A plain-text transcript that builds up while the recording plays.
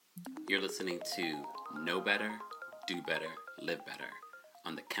You're listening to Know Better, Do Better, Live Better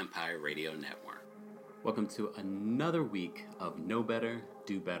on the Kempire Radio Network. Welcome to another week of Know Better,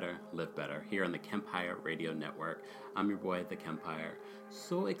 Do Better, Live Better here on the Kempire Radio Network. I'm your boy, The Kempire.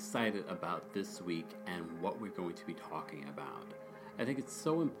 So excited about this week and what we're going to be talking about. I think it's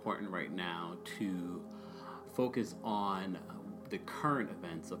so important right now to focus on the current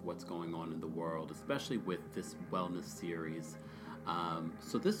events of what's going on in the world, especially with this wellness series.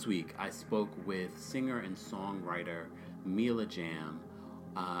 So this week I spoke with singer and songwriter Mila Jam,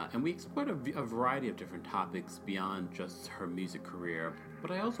 and we explored a variety of different topics beyond just her music career.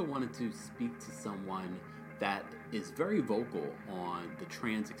 But I also wanted to speak to someone that is very vocal on the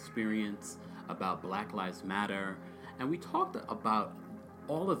trans experience, about Black Lives Matter, and we talked about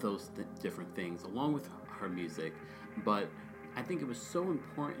all of those different things along with her music. But I think it was so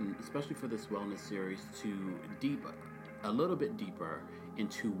important, especially for this wellness series, to a little bit deeper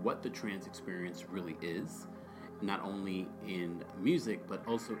into what the trans experience really is, not only in music, but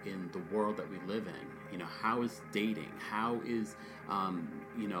also in the world that we live in. You know, how is dating? How is,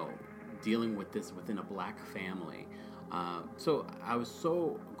 dealing with this within a Black family? So I was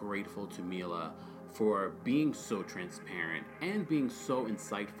so grateful to Mila for being so transparent and being so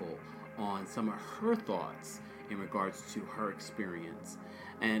insightful on some of her thoughts in regards to her experience.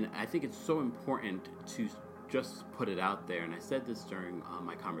 And I think it's so important to just put it out there, and I said this during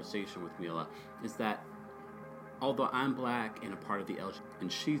my conversation with Mila, is that although I'm Black and a part of the and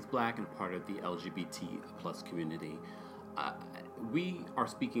she's Black and a part of the LGBT plus community, we are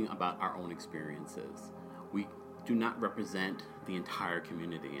speaking about our own experiences. We do not represent the entire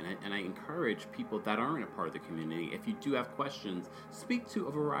community, and I encourage people that aren't a part of the community, if you do have questions, speak to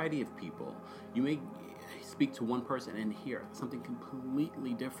a variety of people. You may speak to one person and hear something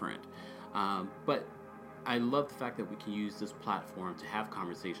completely different, but I love the fact that we can use this platform to have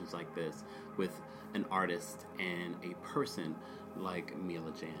conversations like this with an artist and a person like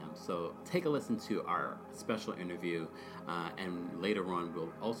Mila Jam. So take a listen to our special interview, and later on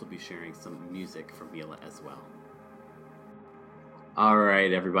we'll also be sharing some music from Mila as well. All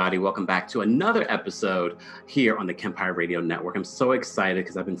right, everybody, welcome back to another episode here on the Kempire Radio Network. I'm so excited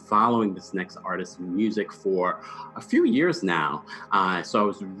because I've been following this next artist's music for a few years now. So I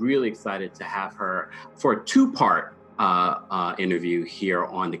was really excited to have her for a two-part interview here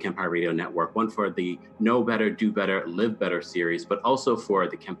on the Kempire Radio Network. One for the Know Better, Do Better, Live Better series, but also for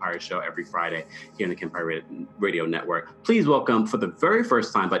the Kempire Show every Friday here on the Kempire Radio Network. Please welcome for the very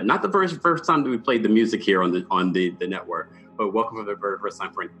first time, but not the very first time that we played the music here on the network, but welcome for the very first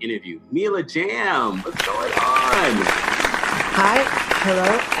time for an interview, Mila Jam. What's going on? Hi, hello,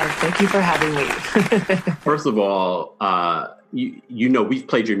 and thank you for having me. First of all, you know we've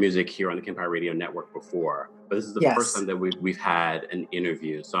played your music here on the Kempire Radio Network before, but this is the first time that we've had an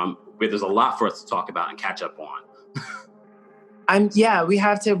interview. So there's a lot for us to talk about and catch up on. We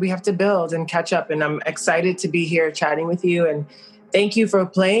have to build and catch up, and I'm excited to be here chatting with you. And thank you for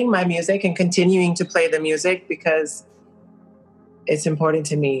playing my music and continuing to play the music because it's important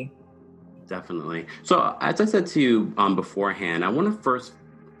to me. Definitely. So as I said to you beforehand, I want to first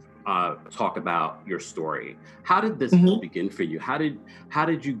talk about your story. How did this all begin for you? How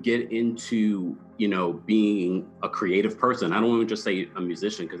did you get into, being a creative person? I don't want to just say a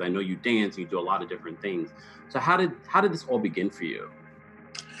musician because I know you dance and you do a lot of different things. So how did this all begin for you?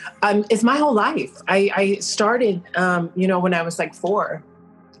 It's my whole life. I started, when I was like 4.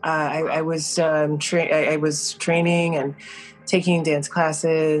 I was training and taking dance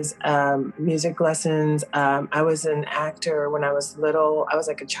classes, music lessons. I was an actor when I was little. I was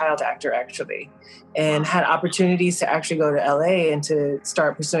like a child actor, actually, and had opportunities to actually go to LA and to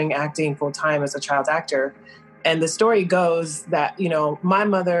start pursuing acting full time as a child actor. And the story goes that, my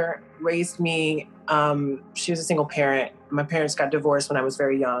mother raised me. She was a single parent. My parents got divorced when I was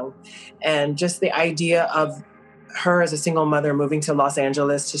very young. And just the idea of her as a single mother moving to Los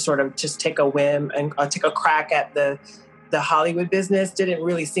Angeles to sort of just take a whim and take a crack at the Hollywood business didn't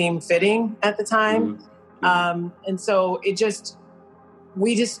really seem fitting at the time. And so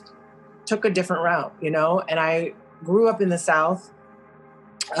we just took a different route, and I grew up in the South,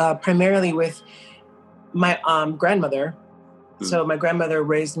 primarily with my grandmother. So my grandmother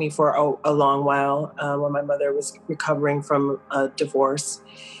raised me for a long while when my mother was recovering from a divorce.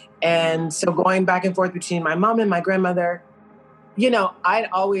 And so going back and forth between my mom and my grandmother, I'd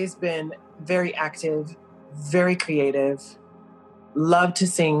always been very active, very creative, loved to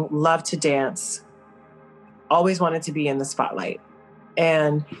sing, loved to dance, always wanted to be in the spotlight.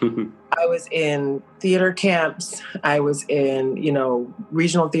 And I was in theater camps. I was in,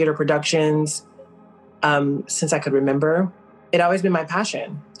 regional theater productions since I could remember. It'd always been my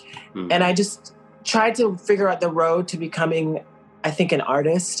passion. And I just tried to figure out the road to becoming, I think, an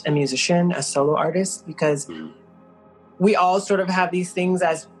artist, a musician, a solo artist, because we all sort of have these things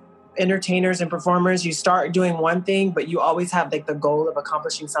as entertainers and performers. You start doing one thing, but you always have like the goal of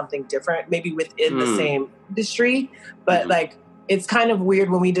accomplishing something different, maybe within the same industry. But like, it's kind of weird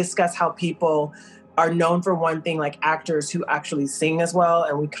when we discuss how people are known for one thing, like actors who actually sing as well.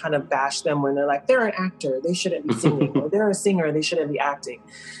 And we kind of bash them when they're like, they're an actor, they shouldn't be singing, or they're a singer, they shouldn't be acting.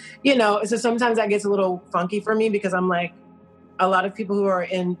 You know, so sometimes that gets a little funky for me, because I'm like, a lot of people who are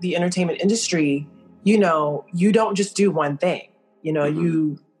in the entertainment industry, you know, you don't just do one thing. You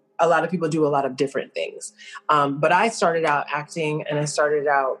know, a lot of people do a lot of different things. But I started out acting, and I started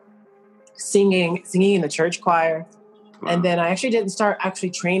out singing in the church choir. Wow. And then I actually didn't start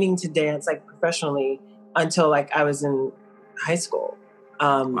training to dance like professionally until like I was in high school.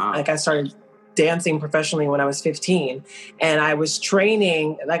 Like I started dancing professionally when I was 15, and I was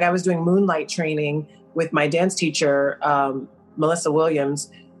training, like I was doing moonlight training with my dance teacher, Melissa Williams.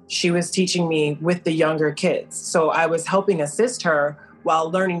 She was teaching me with the younger kids. So I was helping assist her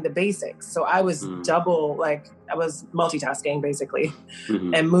while learning the basics. So I was I was multitasking basically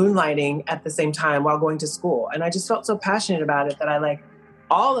and moonlighting at the same time while going to school. And I just felt so passionate about it that I like,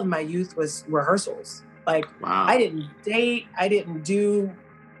 all of my youth was rehearsals. Like I didn't date, I didn't do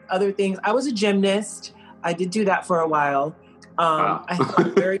other things. I was a gymnast. I did do that for a while. I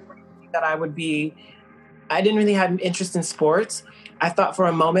thought very briefly that I didn't really have an interest in sports. I thought for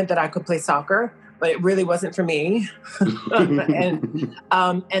a moment that I could play soccer, but it really wasn't for me. And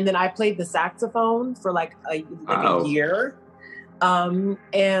then I played the saxophone for like a year.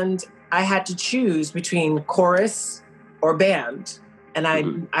 And I had to choose between chorus or band. And I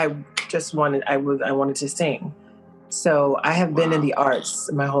wanted to sing. So I have been in the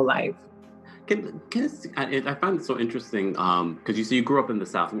arts my whole life. I find it so interesting because you say you grew up in the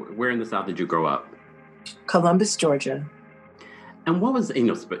South. Where in the South did you grow up? Columbus, Georgia. And what was,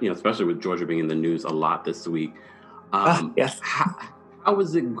 especially with Georgia being in the news a lot this week, yes. How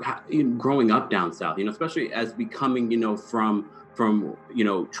was it growing up down South, especially as becoming, from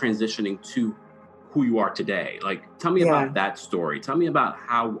transitioning to who you are today? Like, tell me about that story. Tell me about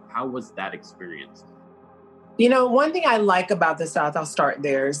how was that experience? One thing I like about the South, I'll start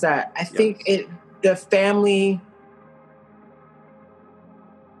there, is that I think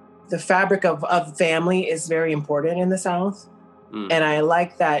the fabric of family is very important in the South. And I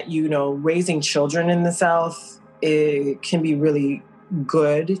like that, raising children in the South, it can be really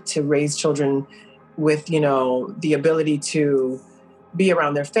good to raise children with, the ability to be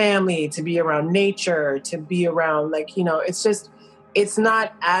around their family, to be around nature, to be around it's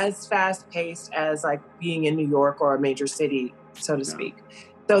not as fast paced as like being in New York or a major city, so to speak.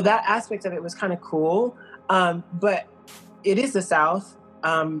 So that aspect of it was kind of cool. But it is the South,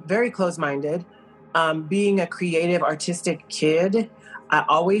 very closed-minded. Being a creative, artistic kid, I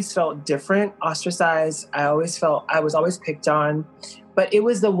always felt different, ostracized. I was always picked on. But it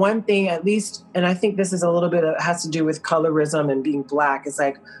was the one thing, at least, and I think this is a little bit has to do with colorism and being Black. It's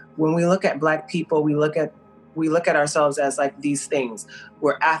like when we look at Black people, we look at ourselves as like these things.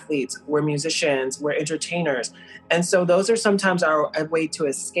 We're athletes, we're musicians, we're entertainers. And so those are sometimes a way to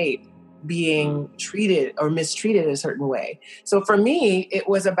escape being treated or mistreated a certain way. So for me, it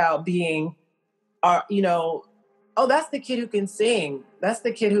was about being, that's the kid who can sing. That's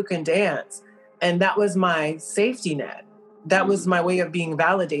the kid who can dance. And that was my safety net. That was my way of being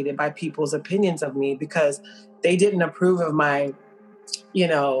validated by people's opinions of me, because they didn't approve of my,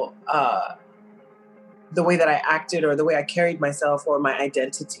 the way that I acted or the way I carried myself or my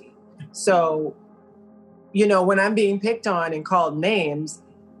identity. So, when I'm being picked on and called names,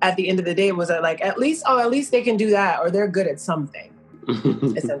 at the end of the day, it was like, at least they can do that, or they're good at something,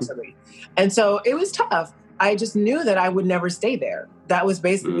 essentially. And so it was tough. I just knew that I would never stay there. That was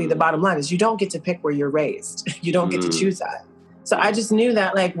basically the bottom line, is you don't get to pick where you're raised. You don't get to choose that. So I just knew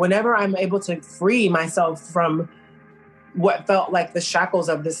that like whenever I'm able to free myself from what felt like the shackles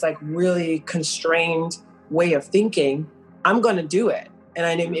of this like really constrained way of thinking, I'm going to do it. And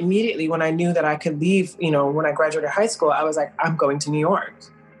I immediately, when I knew that I could leave, when I graduated high school, I was like, I'm going to New York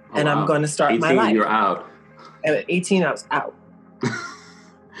and I'm going to start my life. You're out. At 18, I was out.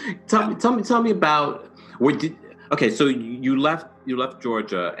 Tell me about so you left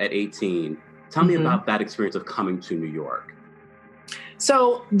Georgia at 18. Tell me about that experience of coming to New York.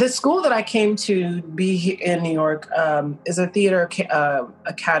 So the school that I came to be in New York is a theater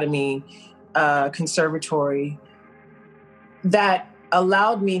academy, conservatory that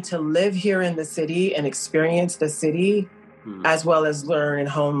allowed me to live here in the city and experience the city, as well as learn and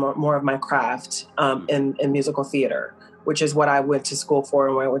hone more of my craft in musical theater. which is what I went to school for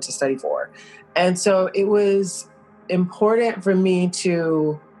and what I went to study for. And so it was important for me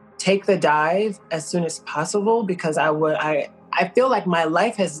to take the dive as soon as possible, because I feel like my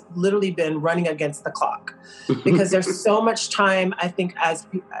life has literally been running against the clock, because there's so much time. I think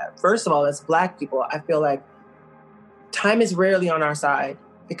first of all, as Black people, I feel like time is rarely on our side,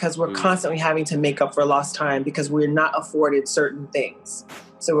 because we're constantly having to make up for lost time because we're not afforded certain things.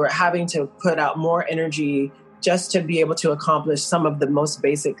 So we're having to put out more energy just to be able to accomplish some of the most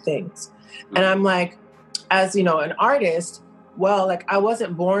basic things. And I'm like, as an artist, well, like, I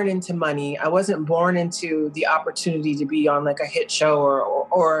wasn't born into money. I wasn't born into the opportunity to be on like a hit show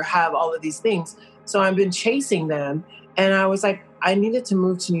or have all of these things. So I've been chasing them. And I was like, I needed to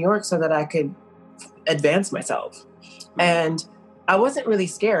move to New York so that I could advance myself. And I wasn't really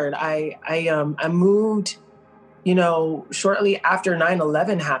scared. I moved, shortly after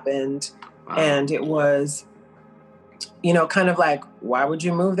 9/11 happened. Wow. And it was, kind of like, why would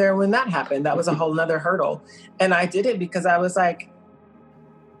you move there when that happened? That was a whole nother hurdle. And I did it because I was like,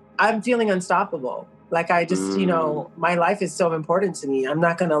 I'm feeling unstoppable. Like, I just, my life is so important to me. I'm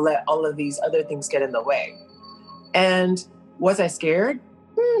not going to let all of these other things get in the way. And was I scared?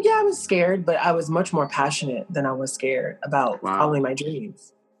 Yeah, I was scared, but I was much more passionate than I was scared about following my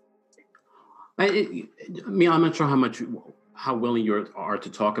dreams. I'm not sure how willing you are to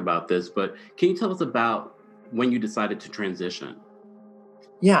talk about this, but can you tell us about when you decided to transition?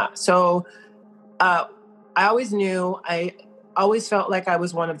 Yeah. So I always knew, I always felt like I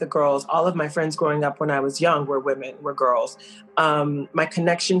was one of the girls. All of my friends growing up when I was young were women, were girls. My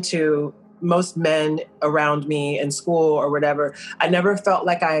connection to most men around me in school or whatever, I never felt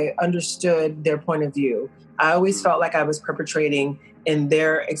like I understood their point of view. I always felt like I was perpetrating in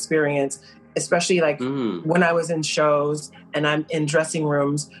their experience, especially like when I was in shows and I'm in dressing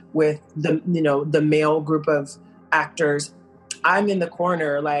rooms with the male group of actors. I'm in the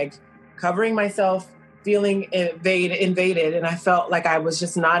corner, like covering myself, feeling invaded. And I felt like I was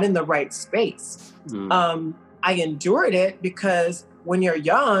just not in the right space. I endured it because when you're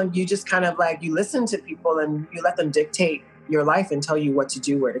young, you just kind of like, you listen to people and you let them dictate your life and tell you what to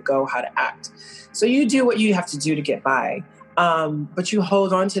do, where to go, how to act. So you do what you have to do to get by. But you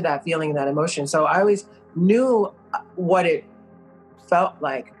hold on to that feeling and that emotion. So I always knew what it felt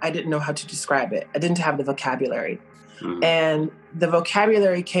like. I didn't know how to describe it. I didn't have the vocabulary. And the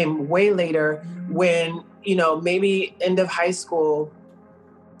vocabulary came way later when, maybe end of high school,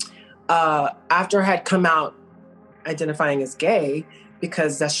 after I had come out identifying as gay,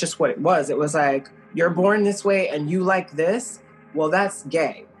 because that's just what it was. It was like, you're born this way and you like this, well, that's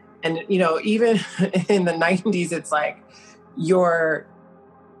gay. And, even in the 90s, it's like, you're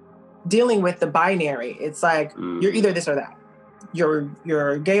dealing with the binary. It's like, you're either this or that. You're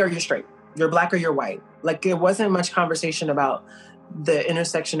gay or you're straight. You're Black or you're white. Like, it wasn't much conversation about the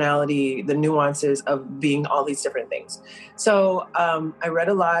intersectionality, the nuances of being all these different things. So I read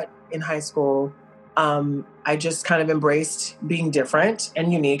a lot in high school. I just kind of embraced being different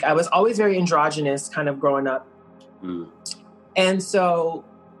and unique. I was always very androgynous kind of growing up. And so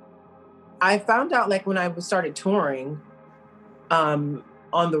I found out, like, when I started touring on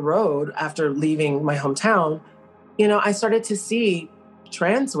the road after leaving my hometown, I started to see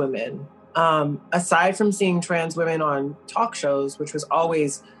trans women. Aside from seeing trans women on talk shows, which was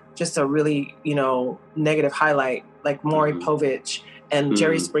always just a really, negative highlight, like Maury Povich and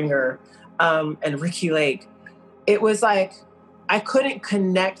Jerry Springer and Ricky Lake, it was like I couldn't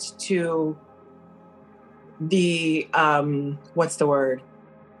connect to the what's the word?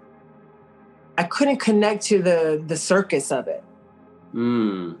 I couldn't connect to the circus of it.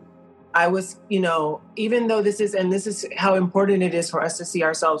 I was, even though this is how important it is for us to see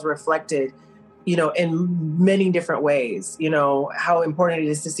ourselves reflected, in many different ways, how important it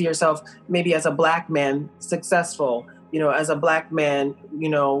is to see yourself maybe as a Black man successful, as a Black man,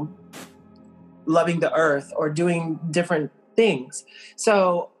 loving the earth or doing different things.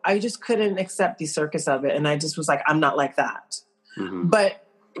 So I just couldn't accept the circus of it. And I just was like, I'm not like that. But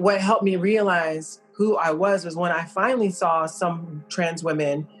what helped me realize who I was when I finally saw some trans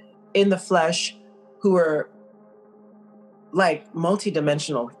women in the flesh who were like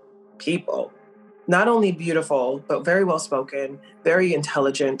multidimensional people, not only beautiful, but very well spoken, very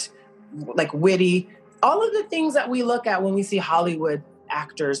intelligent, like witty, all of the things that we look at when we see Hollywood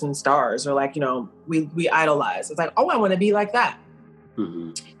actors and stars, or like, we idolize. It's like, oh, I want to be like that.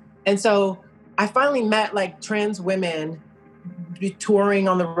 And so I finally met like trans women touring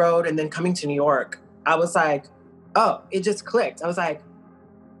on the road and then coming to New York. I was like, oh, it just clicked. I was like,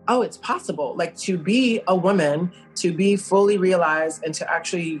 oh, it's possible, like, to be a woman, to be fully realized and to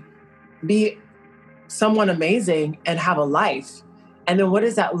actually be someone amazing and have a life. And then what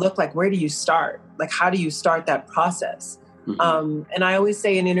does that look like? Where do you start? Like, how do you start that process? And I always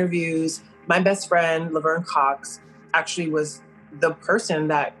say in interviews, my best friend, Laverne Cox, actually was the person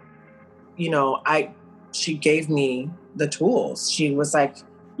that, she gave me the tools. She was like,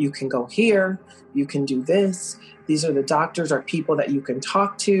 you can go here, you can do this. These are the doctors or people that you can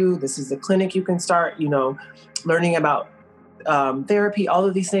talk to. This is the clinic you can start, learning about therapy, all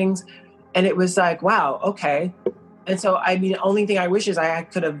of these things. And it was like, wow, okay. And so, the only thing I wish is I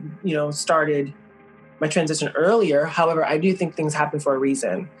could have, started my transition earlier. However, I do think things happen for a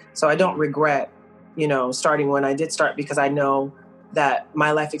reason. So I don't regret, starting when I did start, because I know that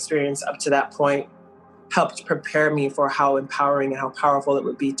my life experience up to that point helped prepare me for how empowering and how powerful it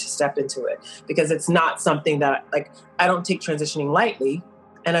would be to step into it. Because it's not something that, I don't take transitioning lightly.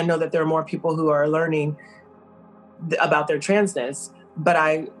 And I know that there are more people who are learning about their transness. But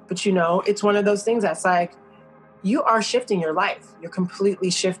it's one of those things that's like, you are shifting your life. You're completely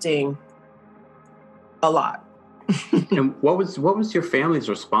shifting a lot. And what was your family's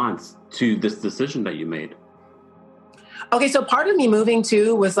response to this decision that you made? Okay, so part of me moving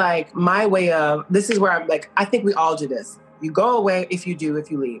too was like my way of, this is where I'm like, I think we all do this. You go away if you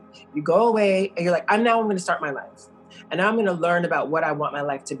leave. You go away and you're like, I'm going to start my life. And I'm going to learn about what I want my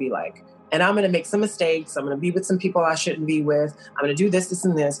life to be like. And I'm going to make some mistakes. I'm going to be with some people I shouldn't be with. I'm going to do this, this,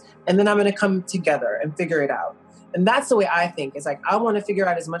 and this. And then I'm going to come together and figure it out. And that's the way I think. It's like, I want to figure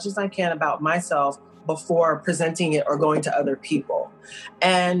out as much as I can about myself before presenting it or going to other people.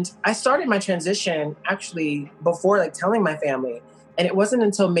 And I started my transition actually before telling my family. And it wasn't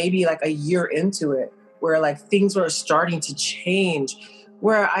until maybe a year into it where things were starting to change,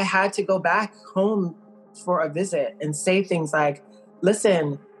 where I had to go back home for a visit and say things like,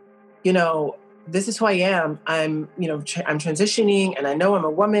 listen, this is who I am. I'm transitioning, and I know I'm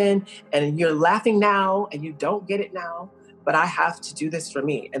a woman, and you're laughing now and you don't get it now, but I have to do this for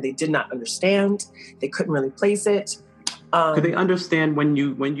me. And they did not understand. They couldn't really place it. Could they understand when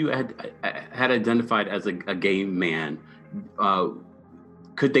you had identified as a gay man?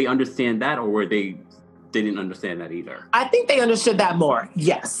 Could they understand that, or were they didn't understand that either? I think they understood that more.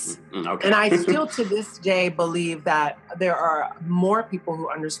 Yes. Okay. And I still to this day believe that there are more people who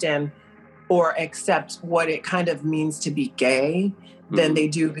understand or accept what it kind of means to be gay than they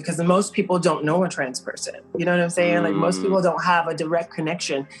do, because most people don't know a trans person. You know what I'm saying? Most people don't have a direct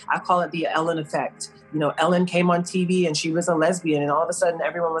connection. I call it the Ellen effect. Ellen came on TV and she was a lesbian, and all of a sudden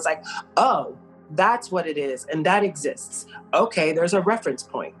everyone was like, oh, that's what it is. And that exists. Okay, there's a reference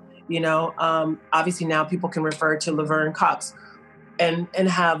point. Obviously now people can refer to Laverne Cox and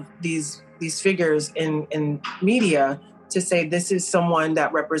have these figures in media to say, this is someone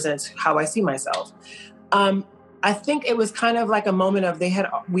that represents how I see myself. I think it was kind of like a moment of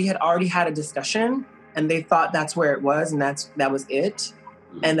we had already had a discussion, and they thought that's where it was, and that was it,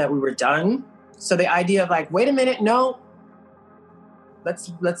 and that we were done. So the idea of wait a minute, no, let's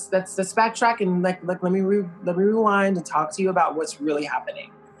backtrack and let me rewind and talk to you about what's really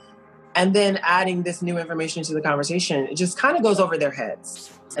happening. And then adding this new information to the conversation, it just kind of goes over their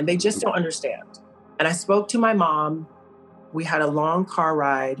heads, and they just don't understand. And I spoke to my mom. We had a long car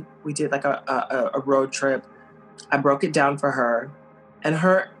ride. We did a road trip. I broke it down for her. And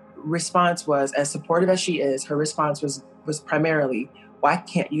her response was, as supportive as she is, her response was primarily, why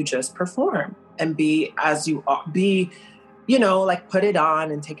can't you just perform and be as you are, put it on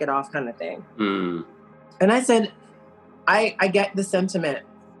and take it off kind of thing. And I said, I get the sentiment,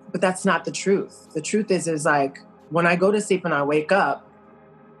 but that's not the truth. The truth is when I go to sleep and I wake up,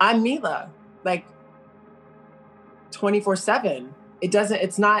 I'm Mila, 24/7.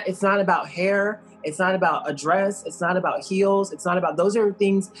 It's not about hair. It's not about a dress. It's not about heels. It's not about, those are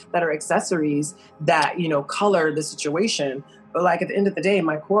things that are accessories that, color the situation. But at the end of the day,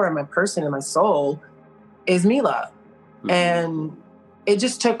 my core and my person and my soul is Mila. And it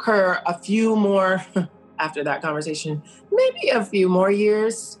just took her a few more, after that conversation, maybe a few more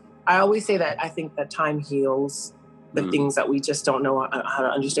years. I always say that I think that time heals the things that we just don't know how to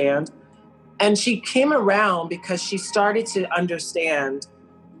understand. And she came around because she started to understand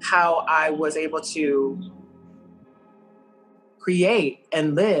how I was able to create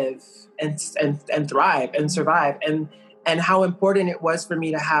and live and thrive and survive, and how important it was for me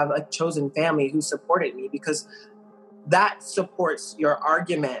to have a chosen family who supported me, because that supports your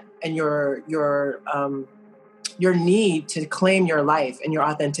argument and your need to claim your life and your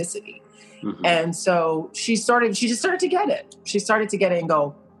authenticity. And so she just started to get it. She started to get it and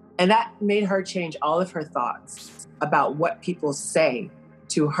go, and that made her change all of her thoughts about what people say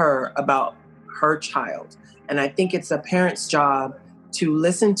to her about her child. And I think it's a parent's job to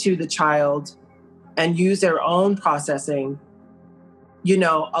listen to the child and use their own processing, you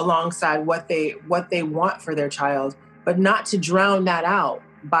know, alongside what they want for their child, but not to drown that out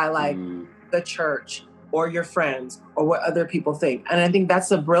by like the church or your friends or what other people think. And I think that's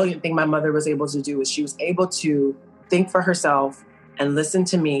the brilliant thing my mother was able to do, is she was able to think for herself and listen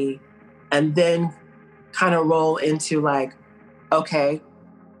to me, and then kind of roll into like, okay,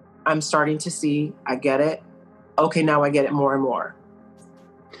 I'm starting to see, I get it. Okay, now I get it more and more.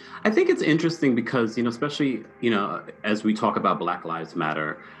 I think it's interesting because, you know, especially, you know, as we talk about Black Lives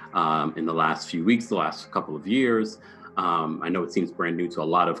Matter in the last few weeks, the last couple of years, I know it seems brand new to a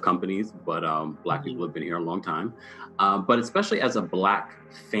lot of companies, but Black people have been here a long time. But especially as a Black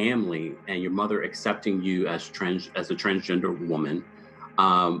family and your mother accepting you as a transgender woman,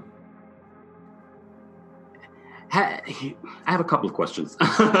 I have a couple of questions.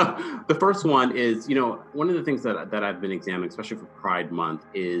 The first one is, you know, one of the things that I've been examining, especially for Pride Month,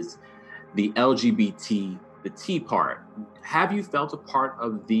 is the LGBT, the T part. Have you felt a part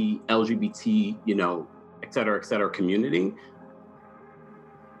of the LGBT, you know, et cetera, community?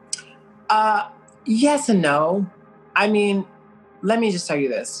 Yes and no. I mean, let me just tell you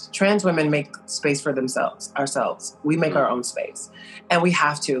this. Trans women make space for ourselves. We make our own space. And we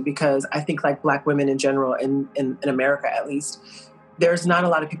have to, because I think like Black women in general, in America at least, there's not a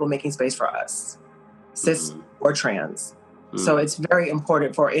lot of people making space for us, cis or trans. So it's very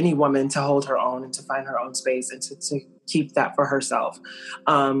important for any woman to hold her own and to find her own space and to keep that for herself.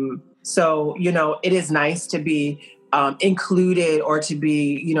 So, you know, it is nice to be included or to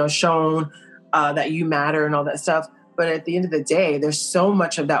be, you know, shown that you matter and all that stuff. But at the end of the day, there's so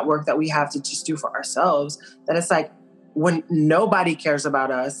much of that work that we have to just do for ourselves that it's like, when nobody cares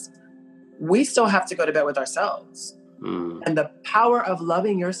about us, we still have to go to bed with ourselves. And the power of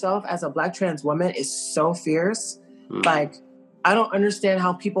loving yourself as a Black trans woman is so fierce. Like, I don't understand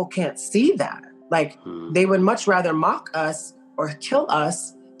how people can't see that. Like, they would much rather mock us or kill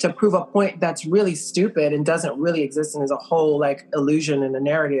us to prove a point that's really stupid and doesn't really exist and is a whole like illusion and a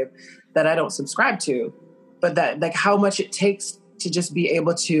narrative that I don't subscribe to. But that, like, how much it takes to just be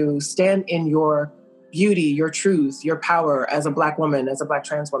able to stand in your beauty, your truth, your power as a Black woman, as a Black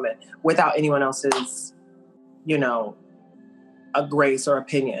trans woman, without anyone else's, you know, a grace or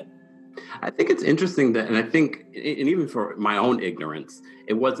opinion. I think it's interesting that, and I think, and even for my own ignorance,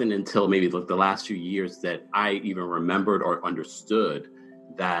 it wasn't until maybe the last few years that I even remembered or understood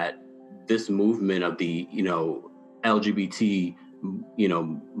that this movement of the, you know, LGBT, you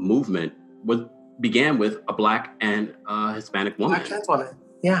know, movement began with a Black and Hispanic woman. Black trans woman.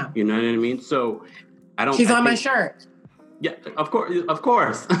 Yeah. You know what I mean? So She's on my shirt. Yeah, of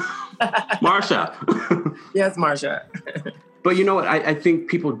course. Marsha. Yes, Marsha. But you know what? I think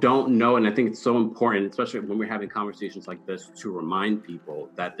people don't know, and I think it's so important, especially when we're having conversations like this, to remind people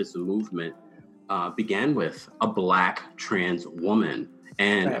that this movement began with a Black trans woman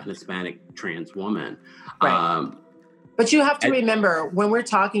and a Hispanic trans woman. Right. But you have to remember, when we're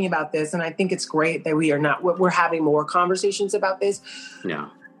talking about this, and I think it's great that we're having more conversations about this. Yeah.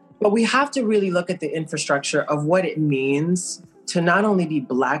 But we have to really look at the infrastructure of what it means to not only be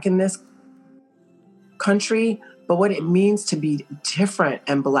Black in this country, but what it means to be different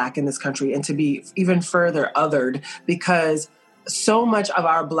and Black in this country, and to be even further othered, because so much of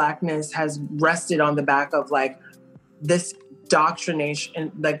our Blackness has rested on the back of like this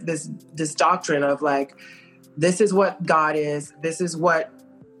doctrination, like this doctrine of like, this is what God is, this is what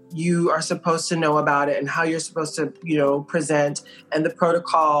you are supposed to know about it and how you're supposed to, you know, present, and the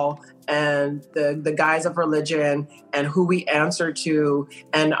protocol and the guise of religion and who we answer to,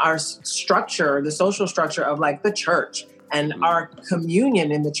 and our structure, the social structure of like the church and our communion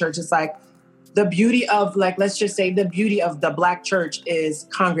in the church. Is like the beauty of, like, let's just say the beauty of the Black church is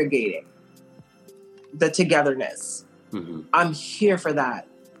congregating, the togetherness. I'm here for that.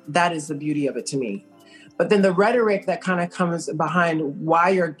 That is the beauty of it to me. But then the rhetoric that kind of comes behind why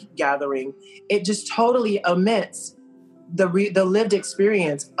you're gathering, it just totally omits the lived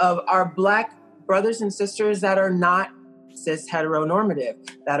experience of our Black brothers and sisters that are not cis heteronormative,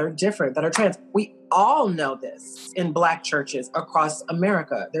 that are different, that are trans. We all know this in Black churches across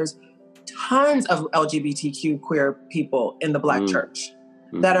America. There's tons of LGBTQ queer people in the Black church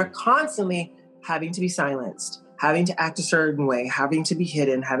that are constantly having to be silenced, having to act a certain way, having to be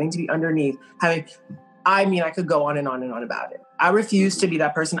hidden, having to be underneath, I mean, I could go on and on and on about it. I refuse to be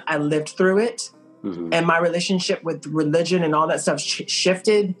that person. I lived through it. And my relationship with religion and all that stuff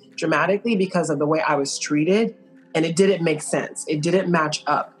shifted dramatically because of the way I was treated. And it didn't make sense. It didn't match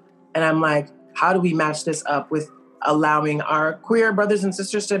up. And I'm like, how do we match this up with allowing our queer brothers and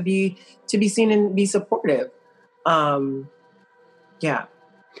sisters to be seen and be supportive? Yeah.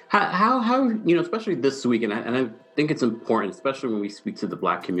 How especially this week, and I think it's important, especially when we speak to the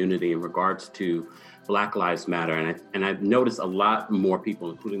Black community in regards to Black Lives Matter, and I've noticed a lot more people,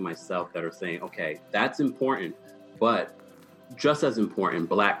 including myself, that are saying, okay, that's important, but just as important,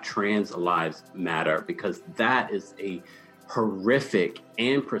 Black trans lives matter, because that is a horrific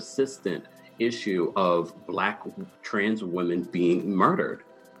and persistent issue of Black trans women being murdered.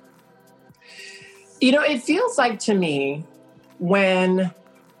 It feels like to me when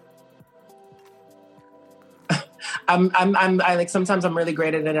I like, sometimes I'm really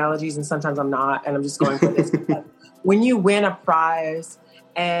great at analogies and sometimes I'm not, and I'm just going for this. When you win a prize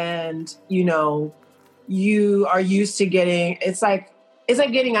and, you are used to getting, it's like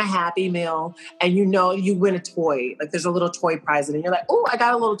getting a Happy Meal and you win a toy. Like there's a little toy prize and you're like, oh, I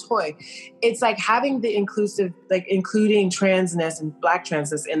got a little toy. It's like having the inclusive, like including transness and Black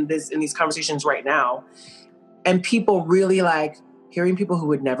transness in these conversations right now. And people really like hearing people who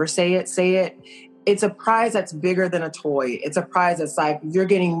would never say it. It's a prize that's bigger than a toy. It's a prize that's like, you're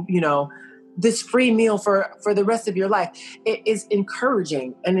getting, this free meal for the rest of your life. It is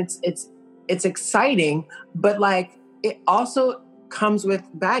encouraging and it's exciting, but like it also comes with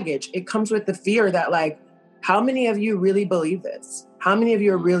baggage. It comes with the fear that like, how many of you really believe this? How many of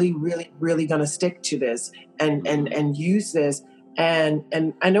you are really, really, really going to stick to this and use this? And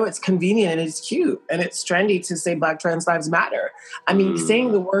I know it's convenient and it's cute and it's trendy to say Black trans lives matter. I mean,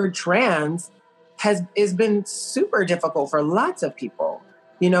 saying the word trans has been super difficult for lots of people.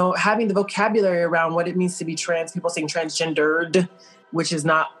 Having the vocabulary around what it means to be trans, people saying transgendered, which is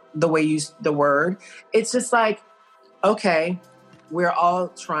not the way you use the word. It's just like, okay, we're all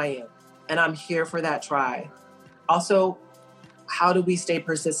trying and I'm here for that try. Also, how do we stay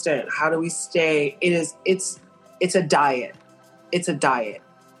persistent? How do we stay? It's a diet. It's a diet.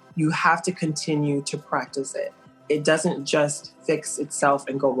 You have to continue to practice it. It doesn't just fix itself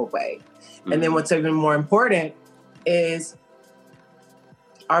and go away. Mm-hmm. And then what's even more important is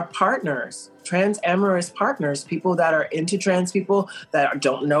our partners, trans amorous partners, people that are into trans people, that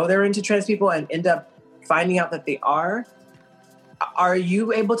don't know they're into trans people and end up finding out that they are. Are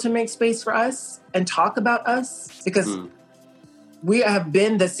you able to make space for us and talk about us? Because we have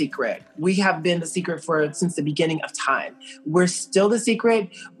been the secret. We have been the secret since the beginning of time. We're still the secret.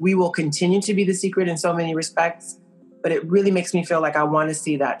 We will continue to be the secret in so many respects. But it really makes me feel like I want to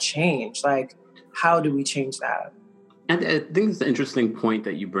see that change. Like, how do we change that? And I think it's an interesting point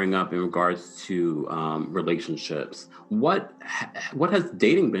that you bring up in regards to relationships. What has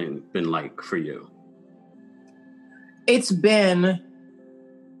dating been like for you? It's been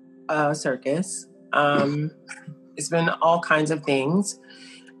a circus. It's been all kinds of things.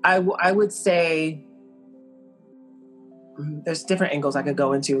 I would say there's different angles I could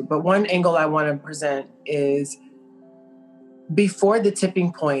go into, but one angle I want to present is before the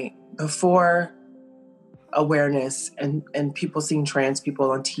tipping point, before awareness and people seeing trans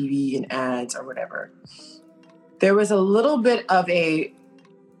people on TV and ads or whatever, there was a little bit of a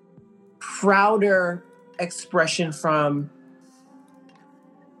prouder expression from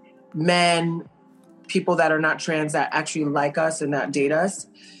men, people that are not trans that actually like us and that date us,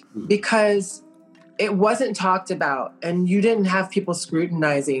 because it wasn't talked about and you didn't have people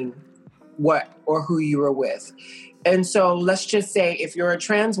scrutinizing what or who you were with. And so let's just say if you're a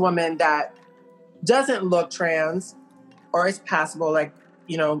trans woman that doesn't look trans or is passable, like,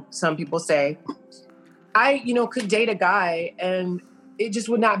 some people say, I could date a guy and it just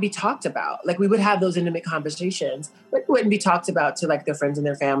would not be talked about. Like we would have those intimate conversations, but it wouldn't be talked about to like their friends and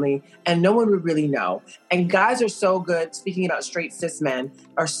their family, and no one would really know. And guys are so good, speaking about straight cis men,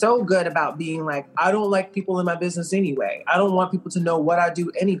 are so good about being like, I don't like people in my business anyway. I don't want people to know what I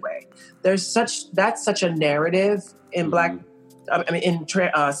do anyway. That's such a narrative in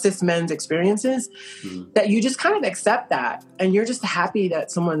cis men's experiences that you just kind of accept that. And you're just happy that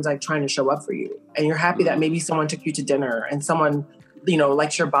someone's like trying to show up for you. And you're happy that maybe someone took you to dinner and someone,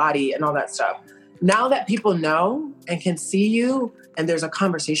 likes your body and all that stuff. Now that people know and can see you and there's a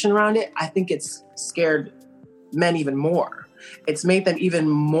conversation around it, I think it's scared men even more. It's made them even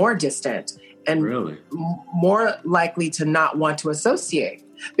more distant and more likely to not want to associate,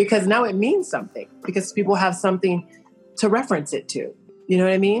 because now it means something, because people have something to reference it to. You know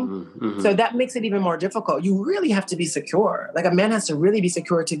what I mean? Mm-hmm. So that makes it even more difficult. You really have to be secure. Like a man has to really be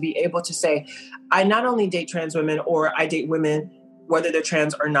secure to be able to say, I not only date trans women, or I date women, whether they're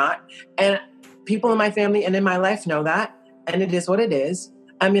trans or not. And people in my family and in my life know that. And it is what it is.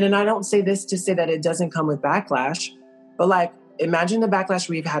 I mean, and I don't say this to say that it doesn't come with backlash, but like, imagine the backlash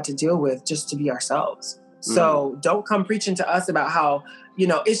we've had to deal with just to be ourselves. So don't come preaching to us about how,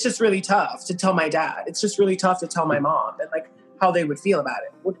 it's just really tough to tell my dad. It's just really tough to tell my mom. And like, how they would feel about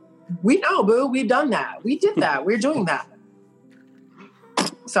it. We know, boo. We've done that. We did that. We're doing that.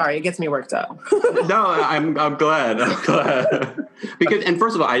 Sorry, it gets me worked up. No, I'm glad. I'm glad. Because, and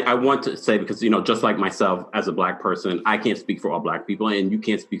first of all, I want to say, because, just like myself as a Black person, I can't speak for all Black people, and you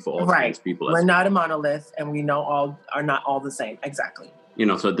can't speak for all trans people. We're not a monolith, and we know all are not all the same. Exactly.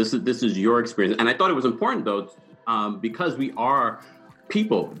 So this is your experience. And I thought it was important, though, because we are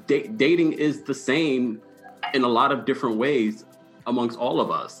people. Dating is the same in a lot of different ways amongst all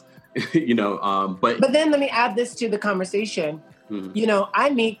of us, But then let me add this to the conversation. Mm-hmm. I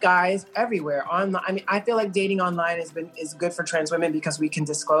meet guys everywhere I feel like dating online is good for trans women because we can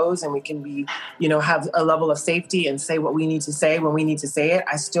disclose and we can be, have a level of safety and say what we need to say when we need to say it.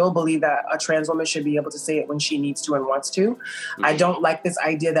 I still believe that a trans woman should be able to say it when she needs to and wants to. Mm-hmm. I don't like this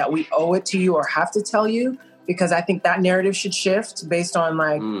idea that we owe it to you or have to tell you, because I think that narrative should shift based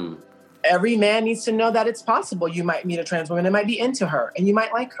on every man needs to know that it's possible. You might meet a trans woman and might be into her and you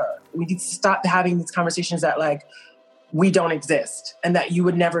might like her. We need to stop having these conversations that we don't exist and that you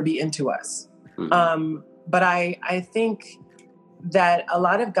would never be into us. Mm-hmm. But I think that a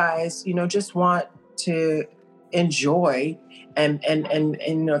lot of guys, just want to enjoy and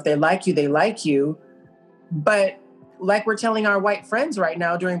if they like you, they like you. But like we're telling our white friends right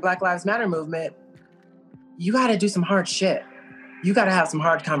now during Black Lives Matter movement, you got to do some hard shit. You got to have some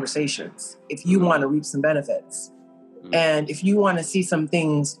hard conversations if you want to reap some benefits. Mm-hmm. And if you want to see some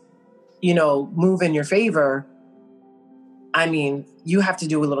things, move in your favor, you have to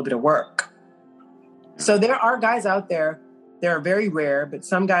do a little bit of work. So there are guys out there, they're very rare, but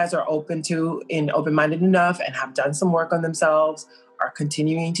some guys are open-minded enough and have done some work on themselves, are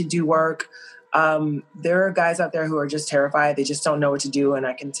continuing to do work. There are guys out there who are just terrified. They just don't know what to do. And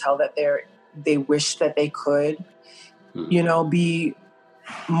I can tell that they wish that they could, be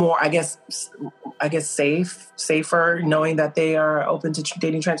more, I guess safer, knowing that they are open to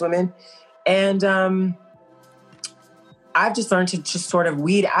dating trans women. And, I've just learned to just sort of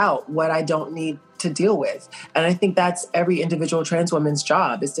weed out what I don't need to deal with. And I think that's every individual trans woman's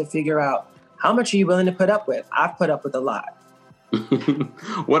job, is to figure out, how much are you willing to put up with? I've put up with a lot.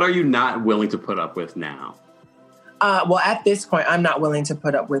 What are you not willing to put up with now? Well, at this point, I'm not willing to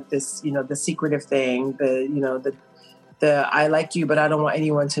put up with this, the secretive thing, the I like you, but I don't want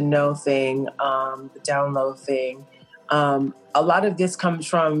anyone to know thing, the down low thing. A lot of this comes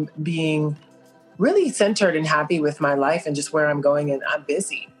from being really centered and happy with my life and just where I'm going. And I'm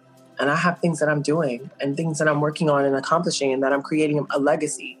busy and I have things that I'm doing and things that I'm working on and accomplishing and that I'm creating a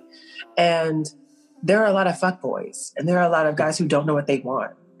legacy. And there are a lot of fuckboys and there are a lot of guys who don't know what they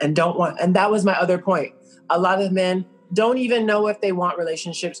want and don't want. And that was my other point. A lot of men don't even know if they want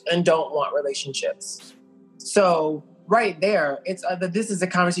relationships and don't want relationships. So right there, this is a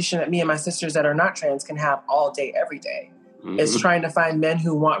conversation that me and my sisters that are not trans can have all day, every day. Mm-hmm. Is trying to find men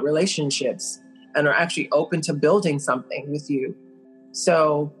who want relationships and are actually open to building something with you.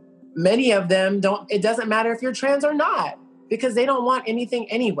 So many of them it doesn't matter if you're trans or not, because they don't want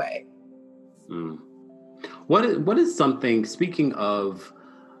anything anyway. Mm. What is something, speaking of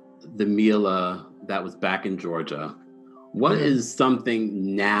the Mila that was back in Georgia, what is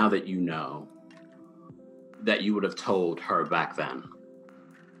something now that you know that you would have told her back then?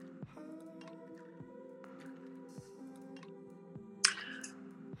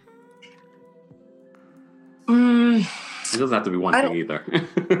 It doesn't have to be one thing either.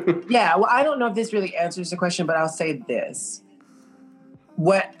 Yeah, well, I don't know if this really answers the question, but I'll say this.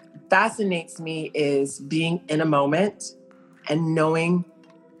 What fascinates me is being in a moment and knowing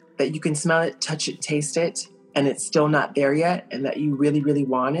that you can smell it, touch it, taste it, and it's still not there yet, and that you really, really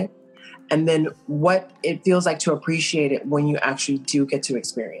want it. And then what it feels like to appreciate it when you actually do get to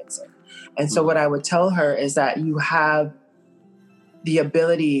experience it. And so what I would tell her is that you have the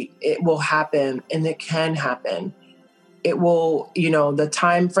ability, it will happen, and it can happen. It will, the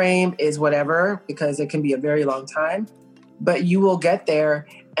time frame is whatever, because it can be a very long time, but you will get there.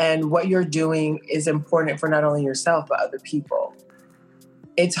 And what you're doing is important for not only yourself, but other people.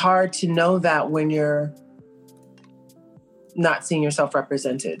 It's hard to know that when you're not seeing yourself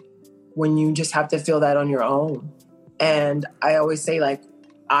represented, when you just have to feel that on your own. And I always say,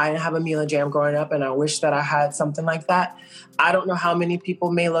 I have a Mila Jam growing up, and I wish that I had something like that. I don't know how many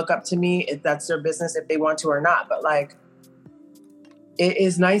people may look up to me, if that's their business, if they want to or not. But it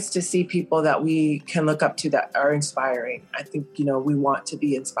is nice to see people that we can look up to that are inspiring. I think, we want to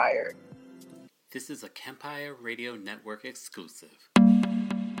be inspired. This is a Kempire Radio Network exclusive.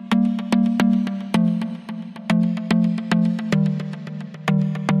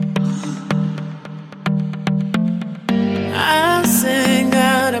 I sing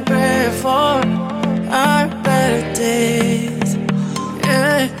out a prayer for our better days.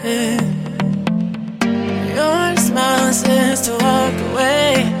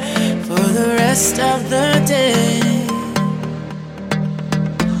 rest of the day.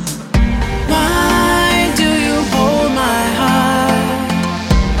 Why do you hold my heart,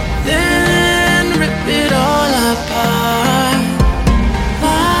 then rip it all apart?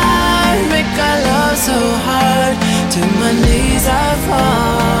 Why make our love so hard? To my knees I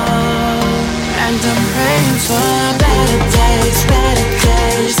fall, and I'm praying for better days, better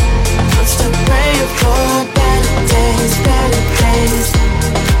days. I'm still praying for better days, better days.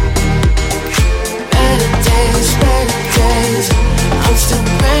 Better days, better days. I'm still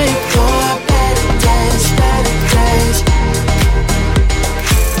praying for better days, better days.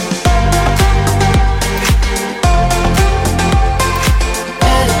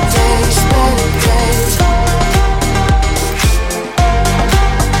 Better days, better days.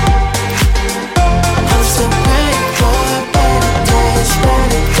 I'm still praying for better days,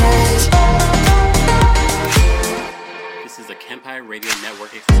 better days. This is a Kempire Radio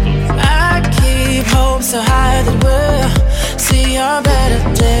Network exclusive. I keep hope so high that we'll see our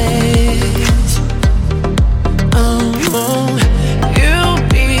better days. You'll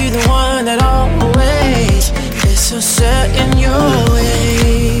be the one that always is so set in your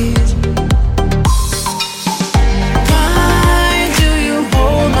ways. Why do you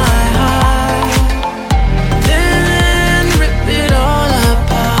hold my heart, then rip it all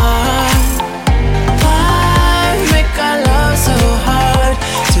apart? Why make our love so hard?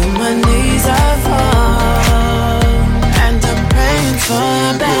 To my knees I fall, and I'm praying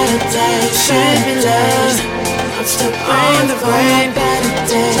for better days, better days. I'm still praying for better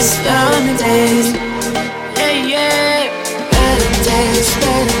days, better days. Yeah, yeah. Better days,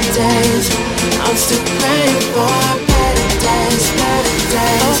 better days. I'm still praying for better days, better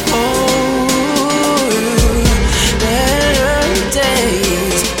days. Oh, better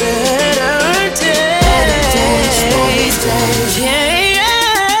days, better days, better days. Yeah,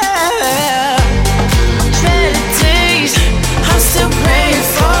 yeah. Better days. I'm still praying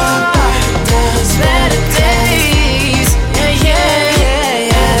for better days. Yeah, yeah,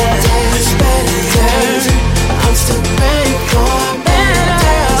 yeah. Better days. I'm still praying for better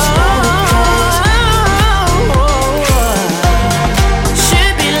days.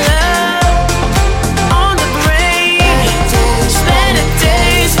 Should be love on the brain. Better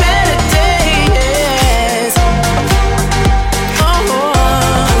days, better days. I'm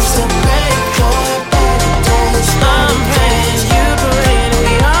still praying for better days. I'm praying, you praying,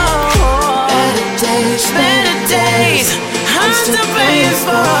 we all. Better days, better days. I'm still praying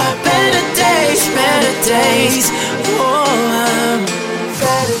for better days, better days.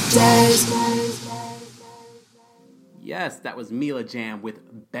 Better days. Yes, that was Mila Jam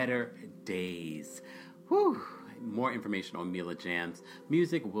with Better Days. Whew. More information on Mila Jam's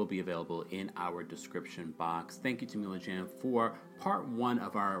music will be available in our description box. Thank you to Mila Jam for part one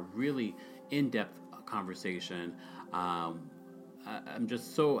of our really in-depth conversation. I'm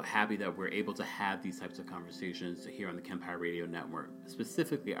just so happy that we're able to have these types of conversations here on the Kempire Radio Network,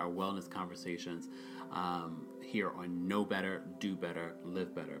 specifically our wellness conversations here on Know Better, Do Better,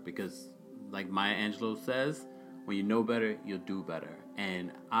 Live Better. Because like Maya Angelou says, when you know better, you'll do better.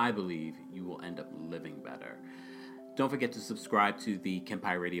 And I believe you will end up living better. Don't forget to subscribe to the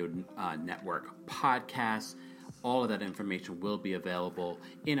Kempire Radio Network podcast. All of that information will be available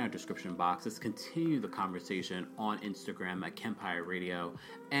in our description box. Let's continue the conversation on Instagram at Kempire Radio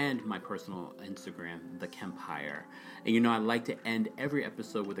and my personal Instagram, The Kempire. And you know, I like to end every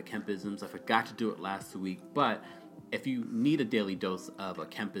episode with the Kempisms. I forgot to do it last week, but if you need a daily dose of a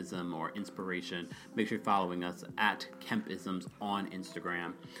Kempism or inspiration, make sure you're following us at Kempisms on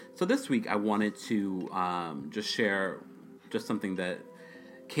Instagram. So this week I wanted to just share just something that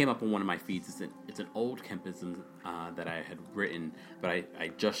came up on one of my feeds. It's an old Kempism that I had written, but I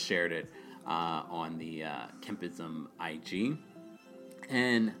just shared it on the Kempism IG.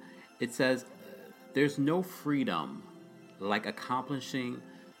 And it says, there's no freedom like accomplishing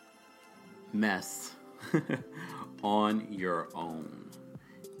mess on your own.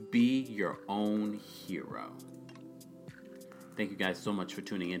 Be your own hero. Thank you guys so much for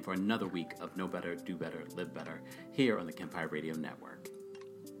tuning in for another week of Know Better, Do Better, Live Better here on the Kempire Radio Network.